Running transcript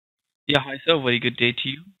Yeah, hi sir. Very good day to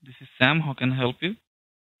you. This is Sam. How can I help you?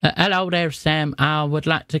 Hello there, Sam. I would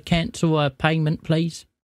like to cancel a payment, please.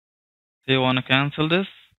 Do you want to cancel this?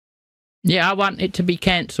 Yeah, I want it to be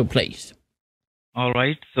cancelled, please. All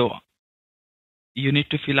right. So you need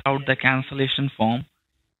to fill out the cancellation form.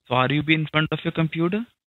 So are you in front of your computer?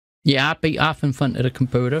 Yeah, I'll be off in front of the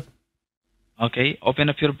computer. Okay. Open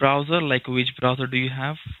up your browser. Like which browser do you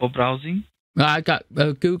have for browsing? I got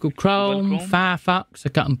Google Chrome, Firefox. I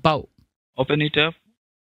got them both. Open it up.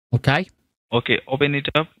 Okay. Okay. Open it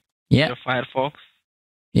up. Yeah. Your Firefox.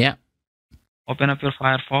 Yeah. Open up your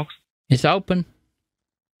Firefox. It's open.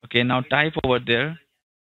 Okay. Now type over there.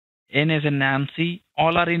 N as in Nancy.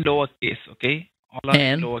 All are in lowercase. Okay. All are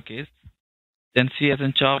in lowercase. Then C as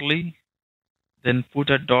in Charlie. Then put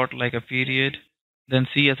a dot like a period. Then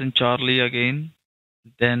C as in Charlie again.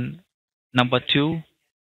 Then number 2.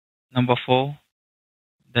 Number 4.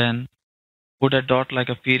 Then put a dot like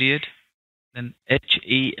a period. Then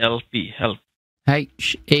H-E-L-P, help.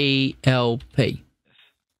 H-E-L-P.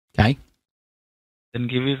 Okay.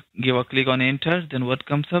 Then give a click on enter. Then what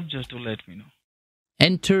comes up, just to let me know.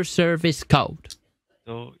 Enter service code.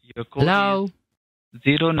 So your code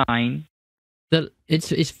is 09.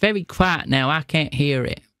 It's very quiet now. I can't hear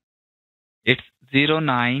it. It's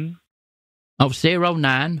 09. Oh,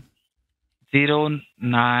 09.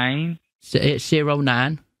 09. It's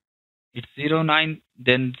 09. It's 09,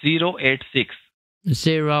 then 086.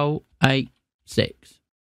 086.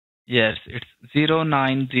 Yes, it's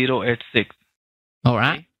 09086. All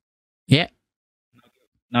right. Okay. Yeah.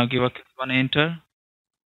 Now give a click on enter.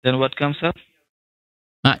 Then what comes up?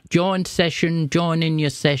 Join session, join in your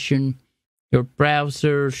session. Your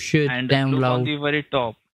browser should download. Look on the very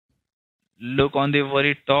top. Look on the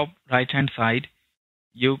very top right-hand side.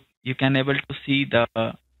 You can able to see the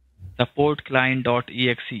support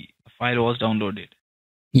client.exe. File was downloaded.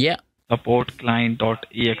 Yeah. Support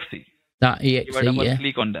client.exe. .exe, Give a double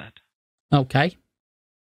click on that. Okay.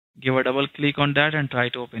 Give a double click on that and try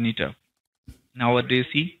to open it up. Now what do you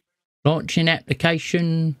see? Launching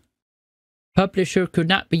application. Publisher could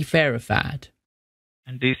not be verified.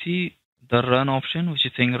 And do you see the run option, which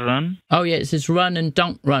is saying run? Oh yeah, it says run and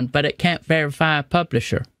don't run, but it can't verify a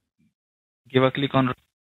publisher. Give a click on run.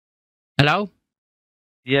 Hello?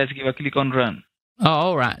 Yes, give a click on run. Oh,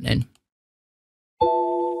 all right then.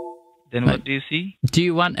 Then what do you see? Do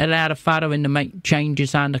you want allow the following to make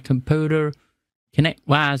changes on the computer? Connect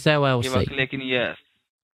Wise LLC. Give a click in yes.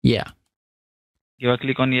 Yeah. Give a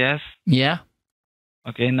click on yes. Yeah.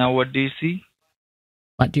 Okay, now what do you see?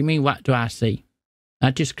 What do you mean, what do I see?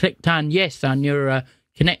 I just clicked on yes on your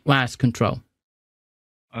Connect Wise control.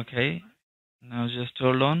 Okay. Now just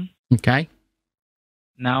hold on. Okay.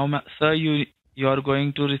 Now, sir, you are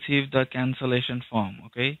going to receive the cancellation form,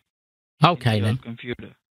 okay? Okay, then.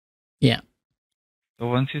 Computer. Yeah. So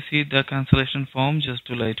once you see the cancellation form, just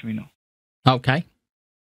to let me know. Okay.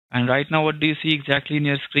 And right now, what do you see exactly in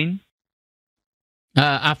your screen?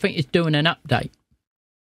 I think it's doing an update.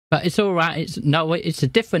 But it's all right. It's a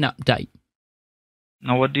different update.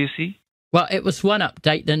 Now what do you see? Well, it was one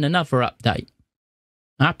update, then another update.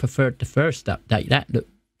 I preferred the first update. That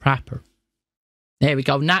looked proper. There we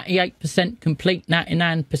go. 98% complete,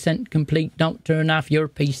 99% complete. Don't turn off your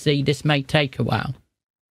PC. This may take a while.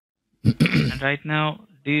 And right now,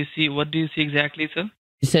 what do you see exactly, sir?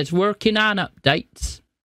 It says working on updates.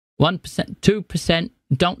 1%, 2%.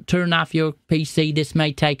 Don't turn off your PC. This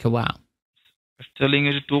may take a while. It's telling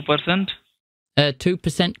you 2%?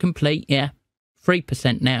 2% complete, yeah.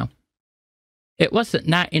 3% now. It was at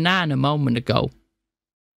 99 a moment ago.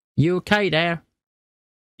 You okay there?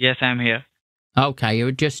 Yes, I'm here. Okay, you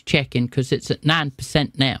were just checking because it's at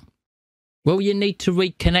 9% now. Will you need to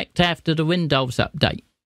reconnect after the Windows update?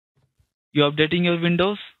 You updating your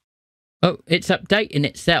Windows? Oh, it's updating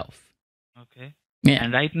itself. Okay. Yeah.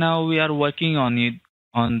 And right now we are working on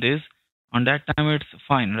this. On that time it's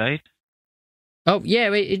fine, right? Oh yeah,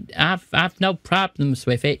 I've no problems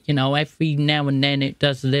with it. You know, every now and then it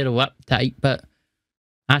does a little update, but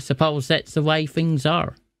I suppose that's the way things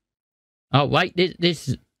are. Oh wait,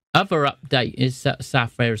 this other update is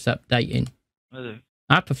software's updating.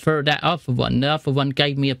 I prefer that other one. The other one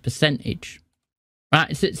gave me a percentage. Right,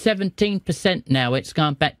 it's at 17% now. It's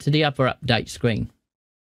gone back to the other update screen.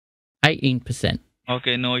 18%.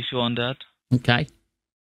 Okay, no issue on that. Okay.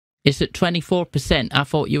 It's at 24%. I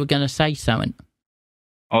thought you were going to say something.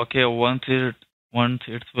 Okay, once it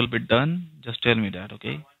will be done, just tell me that,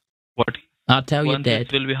 okay? What? I'll tell you Once dead.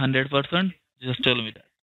 it will be 100%, just tell me that.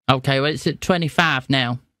 Okay, well, it's at 25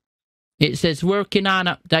 now. It says working on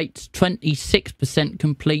updates, 26%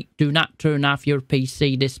 complete. Do not turn off your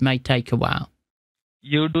PC. This may take a while.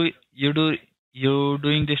 you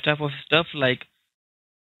doing this type of stuff like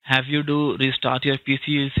have you do restart your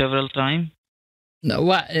PC several times? No,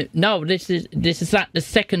 what? No, this is like the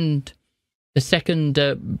second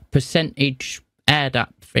percentage add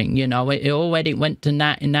up thing. You know, it already went to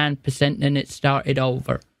 99%, and it started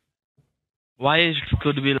over. Why is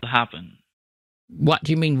goodwill happen? What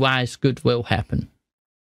do you mean? Why is goodwill happen?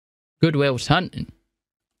 Goodwill's hunting.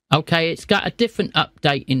 Okay, it's got a different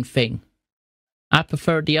updating thing. I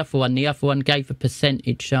prefer the other one. The other one gave a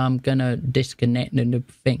percentage, so I'm gonna disconnect the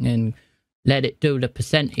thing and let it do the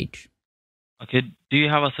percentage. Okay, do you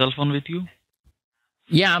have a cell phone with you?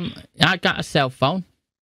 Yeah, I got a cell phone.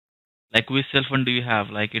 Like which cell phone do you have?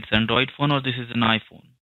 Like it's Android phone or this is an iPhone?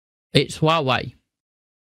 It's Huawei.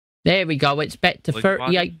 There we go. It's back to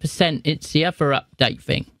 38%. It's the other update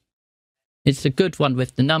thing. It's a good one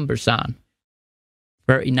with the numbers on.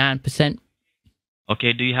 39%.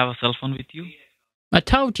 Okay, do you have a cell phone with you? I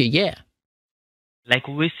told you, yeah. Like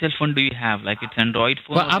which cell phone do you have? Like it's Android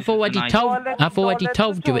phone? Well, I've already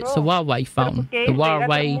told you it's a Huawei phone. The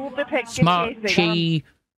Huawei Smart Qi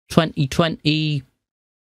 2020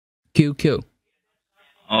 QQ.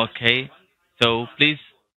 Okay, so please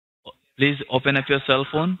open up your cell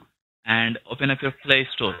phone and open up your Play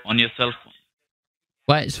Store on your cell phone.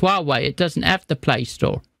 Well, it's Huawei. It doesn't have the Play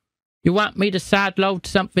Store. You want me to sideload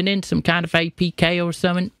something in, some kind of APK or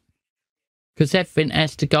something? Because everything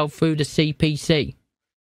has to go through the CPC.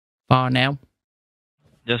 For now.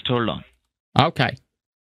 Just hold on. Okay.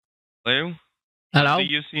 Hello? Hello? What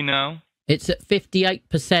do you see now? It's at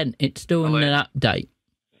 58%. It's doing an update.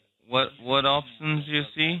 What options do you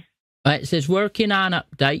see? It says working on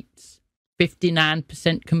updates.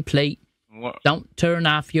 59% complete. What? Don't turn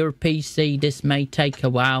off your PC. This may take a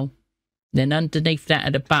while. Then underneath that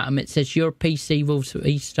at the bottom, it says your PC will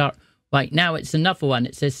restart. Wait, now it's another one.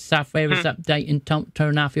 It says software is updating. Don't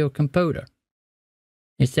turn off your computer.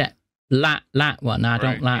 It's that light one. I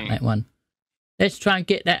don't like that one. Let's try and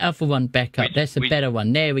get that other one back up. That's a better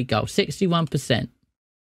one. There we go. 61%.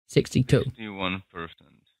 62. 61%.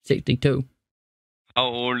 62. How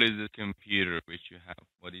old is the computer which you have?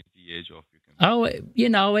 What is the age of your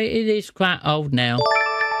computer? Oh, it is quite old now.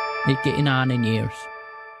 It's getting on in years.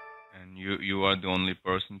 And you are the only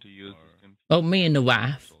person to use this computer? Oh, me and the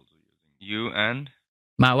wife. You and?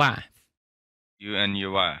 My wife. You and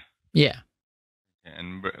your wife? Yeah.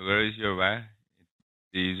 And where is your wife?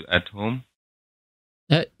 She's at home?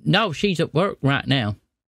 No, she's at work right now.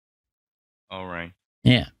 All right.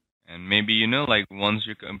 Yeah. And maybe, like once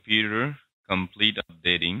your computer complete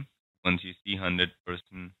updating, once you see 100%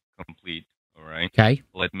 complete, all right? Okay.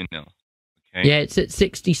 Let me know. Okay? Yeah, it's at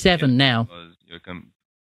 67 now.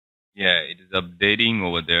 Yeah, it is updating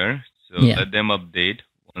over there. So let them update.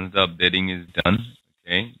 Once the updating is done,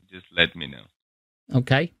 okay, just let me know.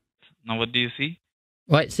 Okay. Now what do you see?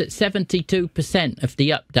 Well, it's at 72% of the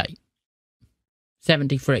update.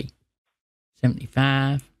 73.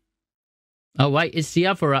 75. Oh, wait, it's the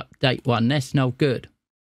other update one. That's no good.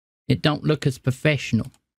 It don't look as professional.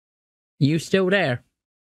 Are you still there?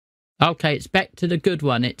 Okay, it's back to the good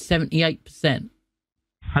one. It's 78%.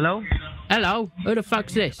 Hello? Hello? Who the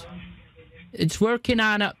fuck's this? It's working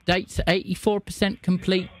on updates, 84%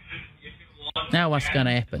 complete. Now what's going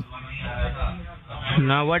to happen?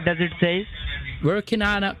 Now what does it say? Working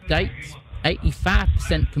on updates,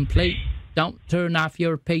 85% complete. Don't turn off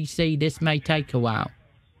your PC. This may take a while.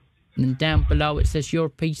 And then down below it says your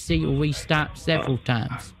PC will restart several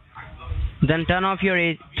times. Then turn off your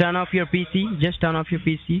PC. Just turn off your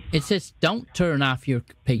PC. It says don't turn off your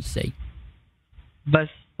PC. But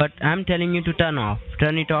I'm telling you to turn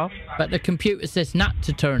it off. But the computer says not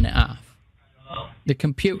to turn it off. The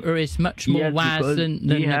computer is much more wise than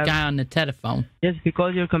the guy on the telephone. Yes,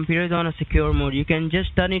 because your computer is on a secure mode. You can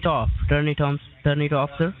just turn it off. Turn it off,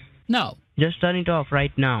 sir. No. Just turn it off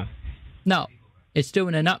right now. No. It's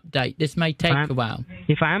doing an update. This may take a while.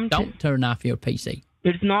 Don't turn off your PC.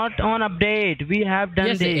 It's not on update. We have done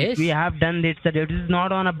this. It is. We have done this. It is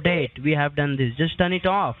not on update. We have done this. Just turn it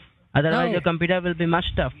off. Otherwise, your computer will be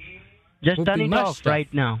mushed up. Just turn it off right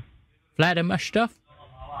now. Flat and mushed off?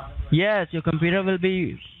 Yes, your computer will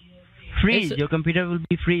be freeze. Your computer will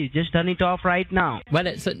be freeze. Just turn it off right now. Well,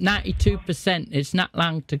 it's at 92%. It's not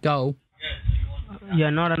long to go.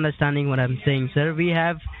 You're not understanding what I'm saying, sir. We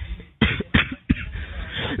have...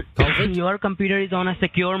 Your computer is on a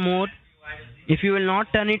secure mode. If you will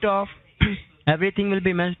not turn it off, everything will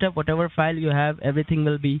be messed up. Whatever file you have, everything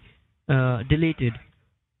will be deleted.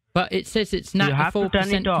 But it says it's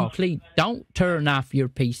 94% complete. Don't turn off your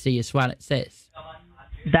PC is what it says.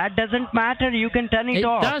 That doesn't matter. You can turn it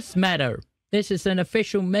off. It does matter. This is an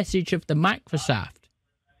official message of the Microsoft.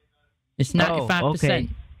 It's 95%. Okay.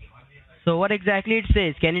 So what exactly it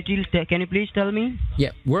says? Can you please tell me?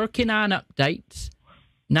 Yeah, working on updates.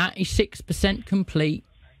 96% complete.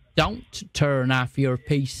 Don't turn off your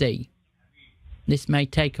PC. This may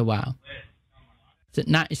take a while. It's at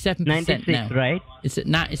 97% 96, now. right? It's at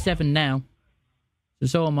 97 now.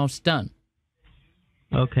 It's almost done.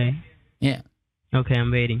 Okay. Yeah. Okay,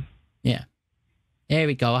 I'm waiting. Yeah. There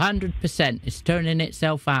we go. 100%. It's turning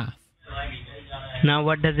itself off. Now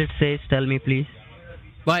what does it say? Tell me, please.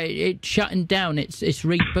 Well, it's shutting down. It's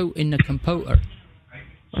rebooting the computer.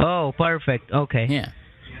 Oh, perfect. Okay. Yeah.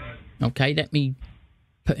 Okay, let me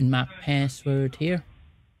put in my password here.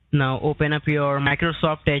 Now open up your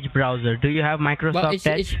Microsoft Edge browser. Do you have Microsoft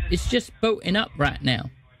Edge? It's just booting up right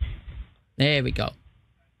now. There we go.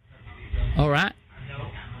 All right.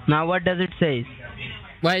 Now what does it say?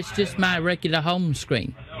 Well, it's just my regular home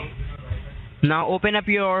screen. Now open up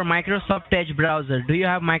your Microsoft Edge browser. Do you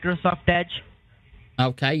have Microsoft Edge?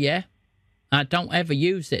 Okay, yeah. I don't ever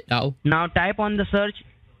use it though. Now type on the search.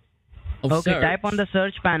 Type on the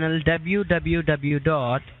search panel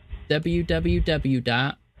www.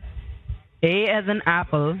 A as in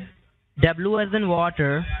apple, W as in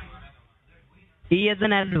water, E as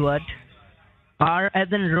in Edward, R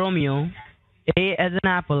as in Romeo, A as in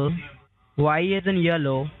apple, Y as in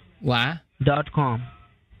yellow, .com.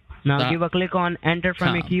 Now give a click on enter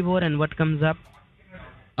from your keyboard and what comes up?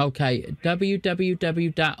 Okay,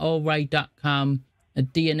 www.allray.com. A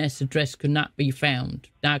DNS address could not be found.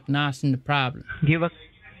 Diagnosing the problem. Give a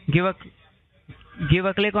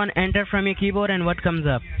click on enter from your keyboard and what comes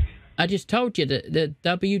up? I just told you that the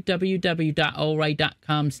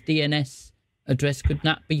www.allray.com's DNS address could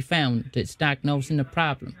not be found. It's diagnosing the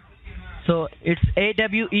problem. So it's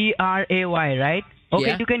AWERAY, right? Okay,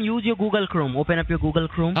 yeah. You can use your Google Chrome. Open up your Google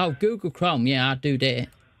Chrome. Oh, Google Chrome. Yeah, I'll do that.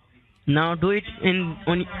 Now do it do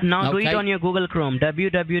it on your Google Chrome.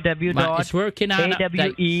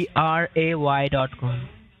 www.aweray.com.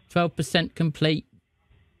 12% complete.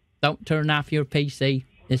 Don't turn off your PC.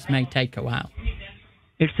 This may take a while.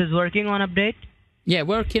 It says working on update? Yeah,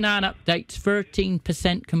 working on updates.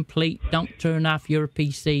 13% complete. Don't turn off your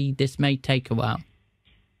PC. This may take a while.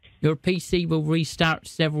 Your PC will restart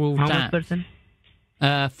several times. How much percent?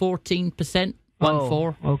 14%.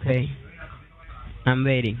 14. Okay. I'm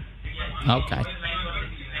waiting. Okay.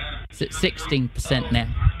 It's at 16% now.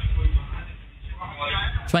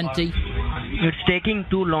 20. It's taking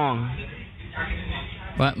too long.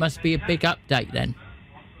 Well, it must be a big update then.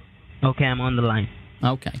 Okay, I'm on the line.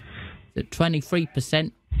 Okay. It's at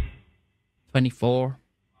 23%. 24.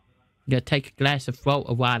 You gotta take a glass of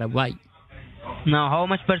water while I wait. Now, how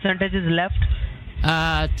much percentage is left?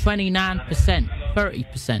 29%.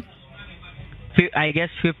 30%. I guess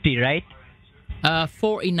 50, right?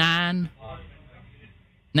 49.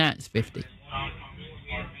 Now it's 50.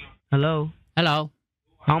 Hello? Hello?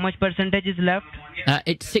 How much percentage is left?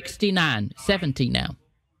 It's 69. 70 now.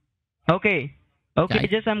 Okay. Okay,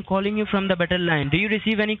 just I'm calling you from the better line. Do you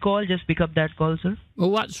receive any call? Just pick up that call, sir.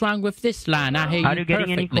 Well, what's wrong with this line? I hear you perfectly. Are you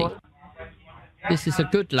getting any call? This is a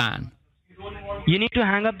good line. You need to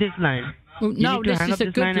hang up this line. Well, no, this is a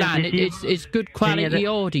good line. It's good quality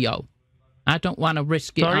audio. I don't want to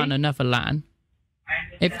risk it on another line.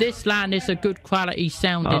 If this line is a good quality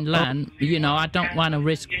sounding line, you know, I don't want to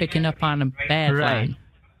risk picking up on a bad line.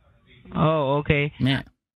 Oh, okay. Yeah.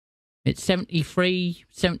 It's 73,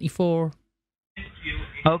 74.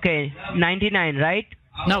 Okay, 99, right?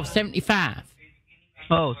 No, 75.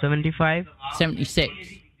 Oh, 75? 76.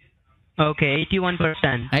 Okay,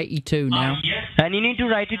 81%. 82 now. And you need to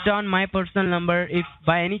write it down, my personal number. If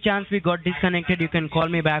by any chance we got disconnected, you can call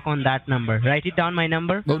me back on that number. Write it down, my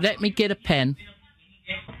number. Well, let me get a pen.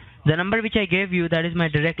 The number which I gave you, that is my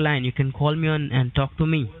direct line. You can call me on and talk to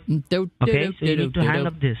me. Okay, so you need to hang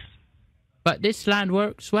up this. But this line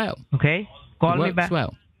works well. Okay, call me back.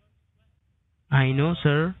 Well. I know,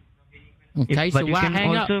 sir. Okay, so why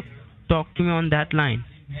hang up? But you can also talk to me on that line.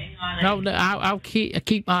 No, I'll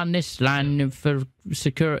keep on this line for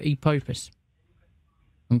security purpose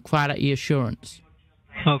and quality assurance.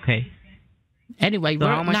 Okay. Anyway, so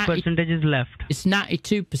how much percentage is left? It's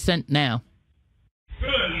 92% now.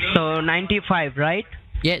 So 95, right?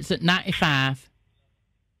 Yeah, it's at 95.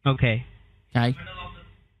 Okay. Okay.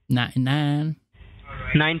 99.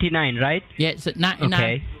 99, right? Yeah, it's at 99.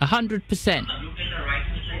 Okay. 100%.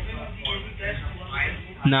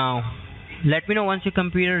 Now, let me know once your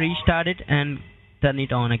computer restarted and turn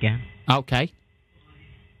it on again. Okay.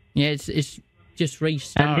 Yeah, it's just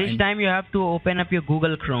restarting. And this time you have to open up your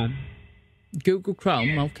Google Chrome. Google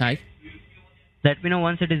Chrome, okay. Let me know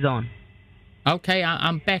once it is on. Okay,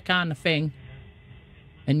 I'm back on the thing.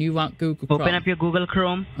 And you want Google Chrome? Open up your Google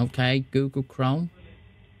Chrome. Okay, Google Chrome.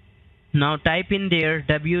 Now type in there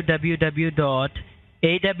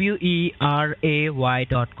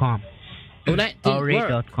www.aweray.com. Oh, that didn't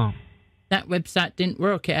work. That website didn't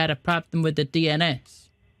work. It had a problem with the DNS.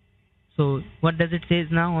 So what does it say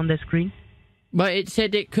now on the screen? Well, it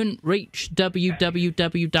said it couldn't reach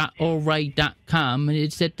www.allray.com, and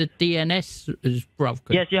it said the DNS is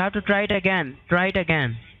broken. Yes, you have to try it again. Try it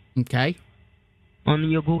again. Okay. On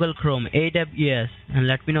your Google Chrome, AWS, and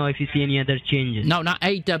let me know if you see any other changes. No, not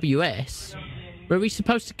AWS. Were we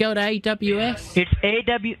supposed to go to AWS? It's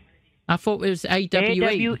I thought it was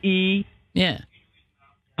AWE. AWE. Yeah.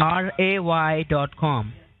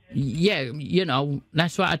 ray.com. Yeah, you know,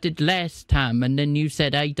 that's what I did last time, and then you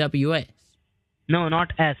said AWS. No,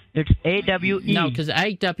 not S. It's AWE. No, because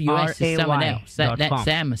AWS is someone else. That's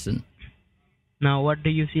Amazon. Now, what do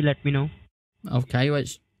you see? Let me know. Okay, well,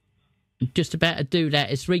 it's just about to do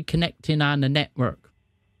that. It's reconnecting on the network.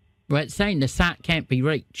 Well, it's saying the site can't be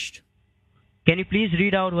reached. Can you please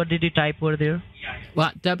read out what did you type over there?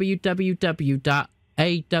 What?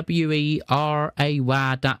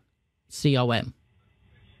 www.aweray.com.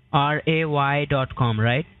 ray.com,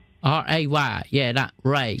 right? R-A-Y, yeah, that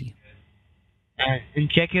Ray. And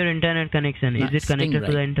check your internet connection. Is it connected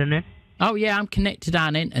to the internet? Oh, yeah, I'm connected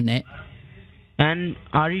on internet. And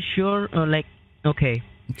are you sure? Okay.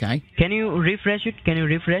 Okay. Can you refresh it? Can you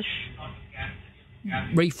refresh?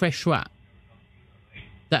 Refresh what?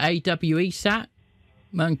 The AWE site?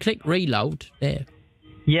 And click reload there.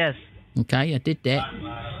 Yes. Okay, I did that.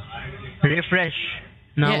 Refresh.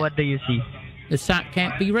 Now what do you see? The site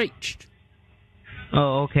can't be reached.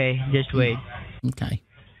 Oh, okay. Just wait. Okay.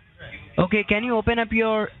 Okay, can you open up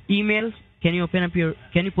your emails? Can you pull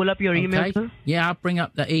up your emails, sir? Yeah, I'll bring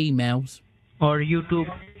up the emails. Or YouTube?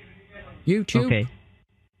 YouTube? Okay.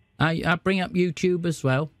 I'll bring up YouTube as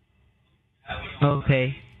well.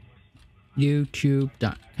 Okay.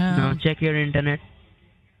 YouTube.com. Now check your internet.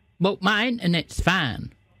 Well, my internet's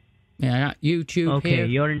fine. Yeah, I got YouTube here.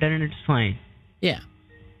 Okay, your internet is fine. Yeah.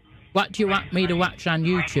 What do you want me to watch on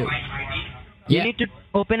YouTube? You need to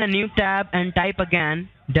open a new tab and type again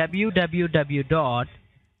www.any.desk.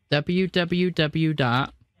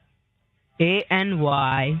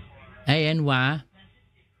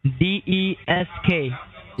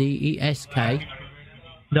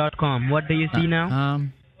 .com. What do you see now?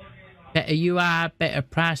 Better UI, better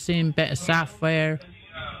pricing, better software.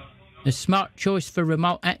 A smart choice for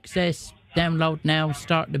remote access. Download now.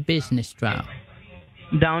 Start the business trial.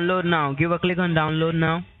 Download now. Give a click on download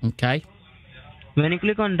now. Okay. When you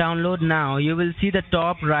click on download now, you will see the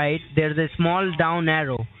top right. There's a small down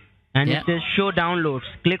arrow, and it says show downloads.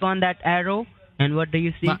 Click on that arrow, and what do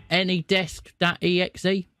you see?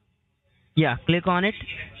 Anydesk.exe. Yeah, click on it.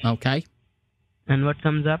 Okay. And what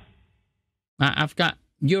comes up? I've got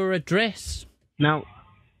your address. Now,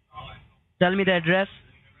 tell me the address.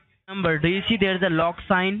 Number. Do you see there's a lock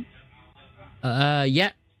sign?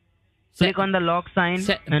 Yeah. Click on the lock sign,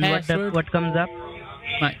 and what comes up?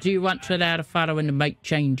 Right, do you want to allow the following to make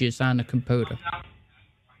changes on the computer?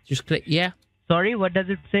 Just click yeah. Sorry, what does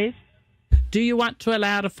it say? Do you want to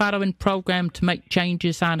allow the following program to make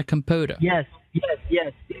changes on the computer? Yes.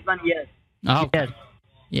 Click on yes. Okay. Yes.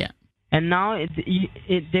 Yeah. And now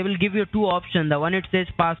they will give you two options. The one it says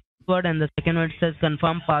password, and the second one it says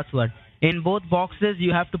confirm password. In both boxes,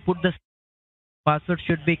 you have to put the password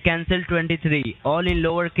should be cancel23, all in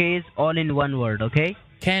lowercase, all in one word. Okay.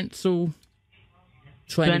 Cancel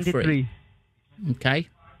 23. Okay.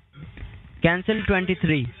 Cancel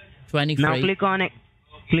 23. 23. Now click on it.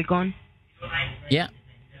 Click on. Yeah.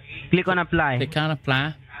 Click on apply. Click on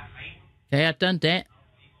apply. Okay, I've done that.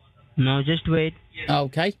 Now just wait.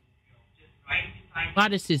 Okay. Why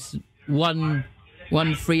this is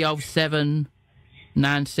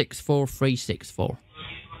 1307964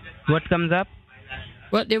 What comes up?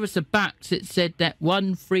 Well, there was a box that said that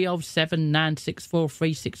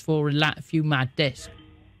 1307964 would light a few my desk.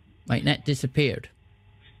 Wait, that disappeared.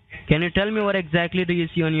 Can you tell me what exactly do you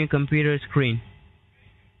see on your computer screen?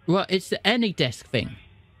 Well, it's the AnyDesk thing.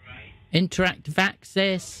 Interactive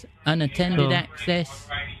access, unattended access.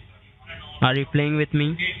 Are you playing with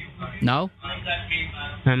me? No.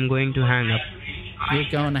 I'm going to hang up. You're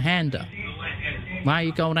going to hang up. Why are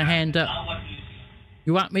you going to hang up?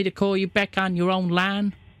 You want me to call you back on your own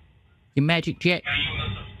line? Your magic jet?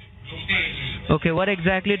 Okay, what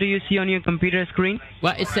exactly do you see on your computer screen?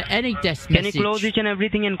 Well, it's the AnyDesk message. Can you close each and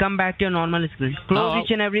everything and come back to your normal screen? Close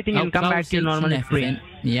each and everything and come back to your normal screen.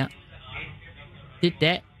 Yeah. Did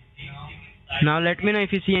that. Now let me know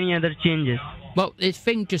if you see any other changes. Well, this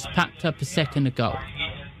thing just popped up a second ago.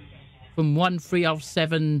 from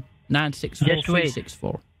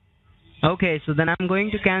 1307964 Okay, so then I'm going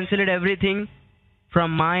to cancel it everything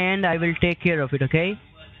from my end. I will take care of it, okay?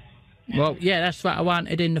 Well, yeah, that's what I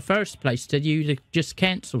wanted in the first place, to you to just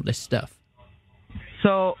cancel this stuff.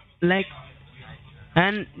 So, like,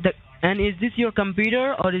 and is this your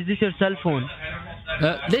computer or is this your cell phone?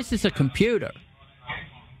 This is a computer.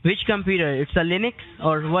 Which computer? It's a Linux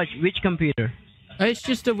or what? Which computer? It's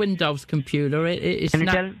just a Windows computer. It's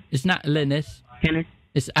not Linux.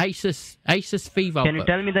 It's Asus VivoBook. Can you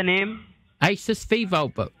tell me the name? Asus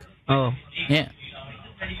VivoBook. Oh. Yeah.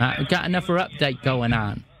 We got another update going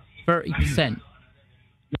on. 30%.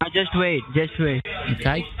 Now just wait.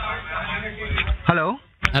 Okay. Hello?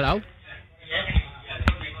 Hello?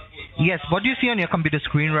 Yes, what do you see on your computer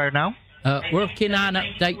screen right now? Working on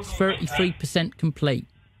updates, 33% complete.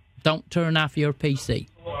 Don't turn off your PC.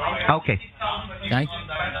 Okay. Okay?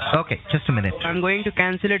 Okay, just a minute. I'm going to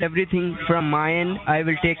cancel it everything from my end. I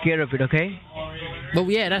will take care of it, okay?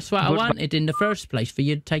 Well, yeah, that's what I wanted in the first place, for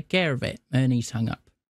you to take care of it. And he's hung up.